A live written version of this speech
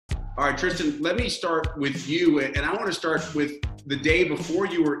All right, Tristan, let me start with you. And I want to start with the day before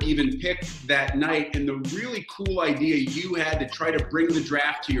you were even picked that night and the really cool idea you had to try to bring the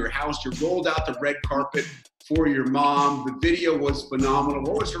draft to your house. You rolled out the red carpet for your mom. The video was phenomenal.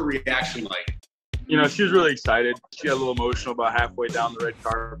 What was her reaction like? You know, she was really excited. She got a little emotional about halfway down the red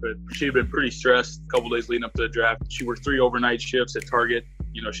carpet. She had been pretty stressed a couple days leading up to the draft. She worked 3 overnight shifts at Target.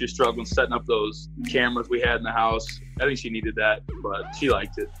 You know, she was struggling setting up those cameras we had in the house. I think she needed that, but she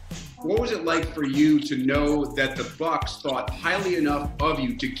liked it. What was it like for you to know that the Bucs thought highly enough of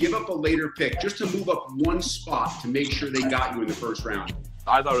you to give up a later pick just to move up one spot to make sure they got you in the first round?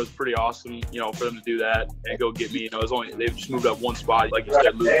 I thought it was pretty awesome, you know, for them to do that and go get me. You know, it was only they just moved up one spot, like you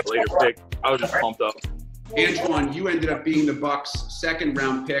said, losing a later pick. I was just pumped up. Antoine, you ended up being the Bucs'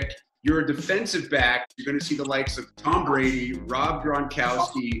 second-round pick. You're a defensive back. You're going to see the likes of Tom Brady, Rob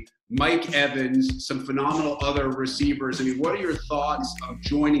Gronkowski, Mike Evans, some phenomenal other receivers. I mean, what are your thoughts of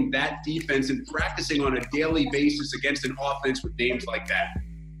joining that defense and practicing on a daily basis against an offense with names like that?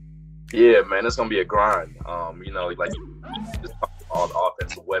 Yeah, man, it's going to be a grind. You know, like just all the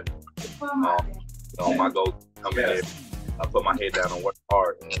offensive weapons. You know, my goal is to come in here, I put my head down and work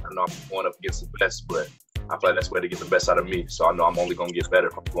hard. And I know I'm going up against the best, but I feel like that's where to get the best out of me. So I know I'm only going to get better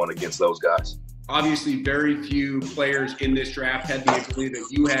if I'm going against those guys. Obviously, very few players in this draft had the ability that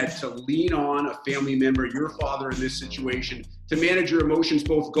you had to lean on a family member, your father in this situation, to manage your emotions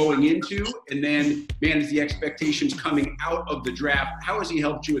both going into and then manage the expectations coming out of the draft. How has he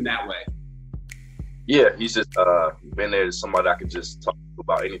helped you in that way? Yeah, he's just been there as somebody I can just talk to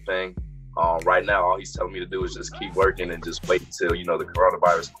about anything. Right now, all he's telling me to do is just keep working and just wait until, you know, the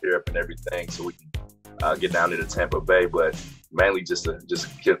coronavirus clear up and everything so we can get down into Tampa Bay, but mainly just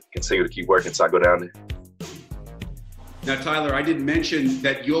continue to keep working until I go down there. Now, Tyler, I didn't mention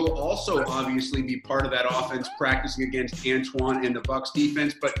that you'll also obviously be part of that offense practicing against Antoine and the Bucs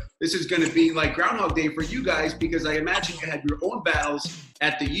defense, but this is going to be like Groundhog Day for you guys because I imagine you had your own battles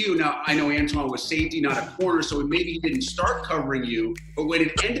at the U. Now, I know Antoine was safety, not a corner, so maybe he didn't start covering you, but when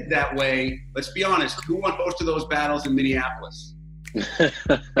it ended that way, let's be honest, who won most of those battles in Minneapolis?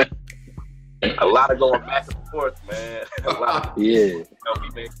 A lot of going back and forth, man. A lot. Yeah. You know,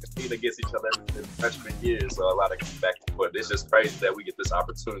 we've been competing against each other since freshman year, so a lot of going back and forth. It's just crazy that we get this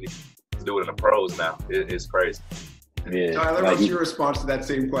opportunity to do it in the pros now. It's crazy. Yeah. Tyler, what's your response to that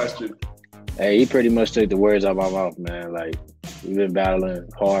same question? Hey, he pretty much took the words out of my mouth, man. Like, we've been battling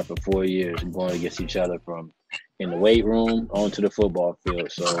hard for 4 years, going against each other from in the weight room onto the football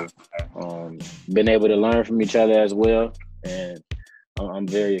field. So, been able to learn from each other as well, and I'm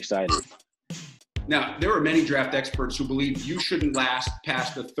very excited. Now, there were many draft experts who believe you shouldn't last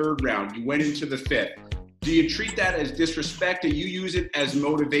past the 3rd round. You went into the 5th. Do you treat that as disrespect? Do you use it as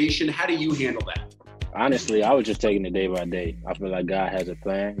motivation? How do you handle that? Honestly, I was just taking it day by day. I feel like God has a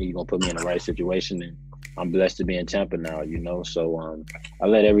plan. He's going to put me in the right situation, and I'm blessed to be in Tampa now, you know. So I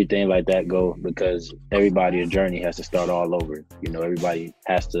let everything like that go because everybody, a journey has to start all over. You know, everybody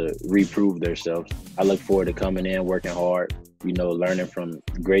has to reprove themselves. I look forward to coming in, working hard, you know, learning from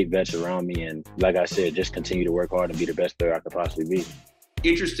great vets around me. And like I said, just continue to work hard and be the best player I could possibly be.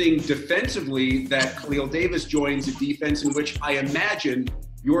 Interesting defensively that Khalil Davis joins a defense in which I imagine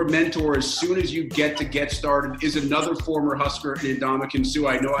your mentor, as soon as you get started, is another former Husker in Ndamukong Suh.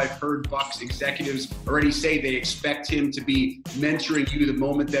 I know I've heard Bucs executives already say they expect him to be mentoring you the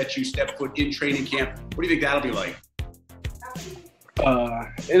moment that you step foot in training camp. What do you think that'll be like?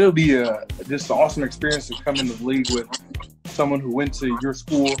 It'll be just an awesome experience to come into the league with someone who went to your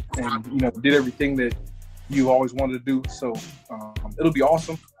school and, you know, did everything that you always wanted to do. So it'll be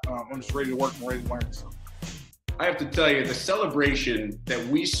awesome. I'm just ready to work and ready to learn. So. I have to tell you, the celebration that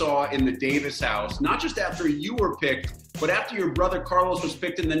we saw in the Davis house, not just after you were picked, but after your brother Carlos was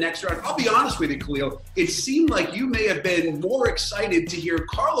picked in the next round, I'll be honest with you, Khalil, it seemed like you may have been more excited to hear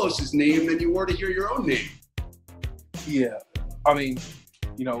Carlos's name than you were to hear your own name. Yeah. I mean,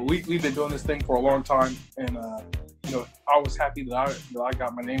 you know, we've been doing this thing for a long time, and, you know, I was happy that I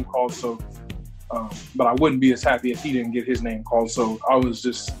got my name called, so but I wouldn't be as happy if he didn't get his name called. So I was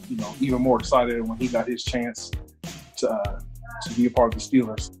just, you know, even more excited when he got his chance to be a part of the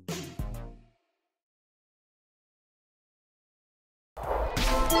Steelers.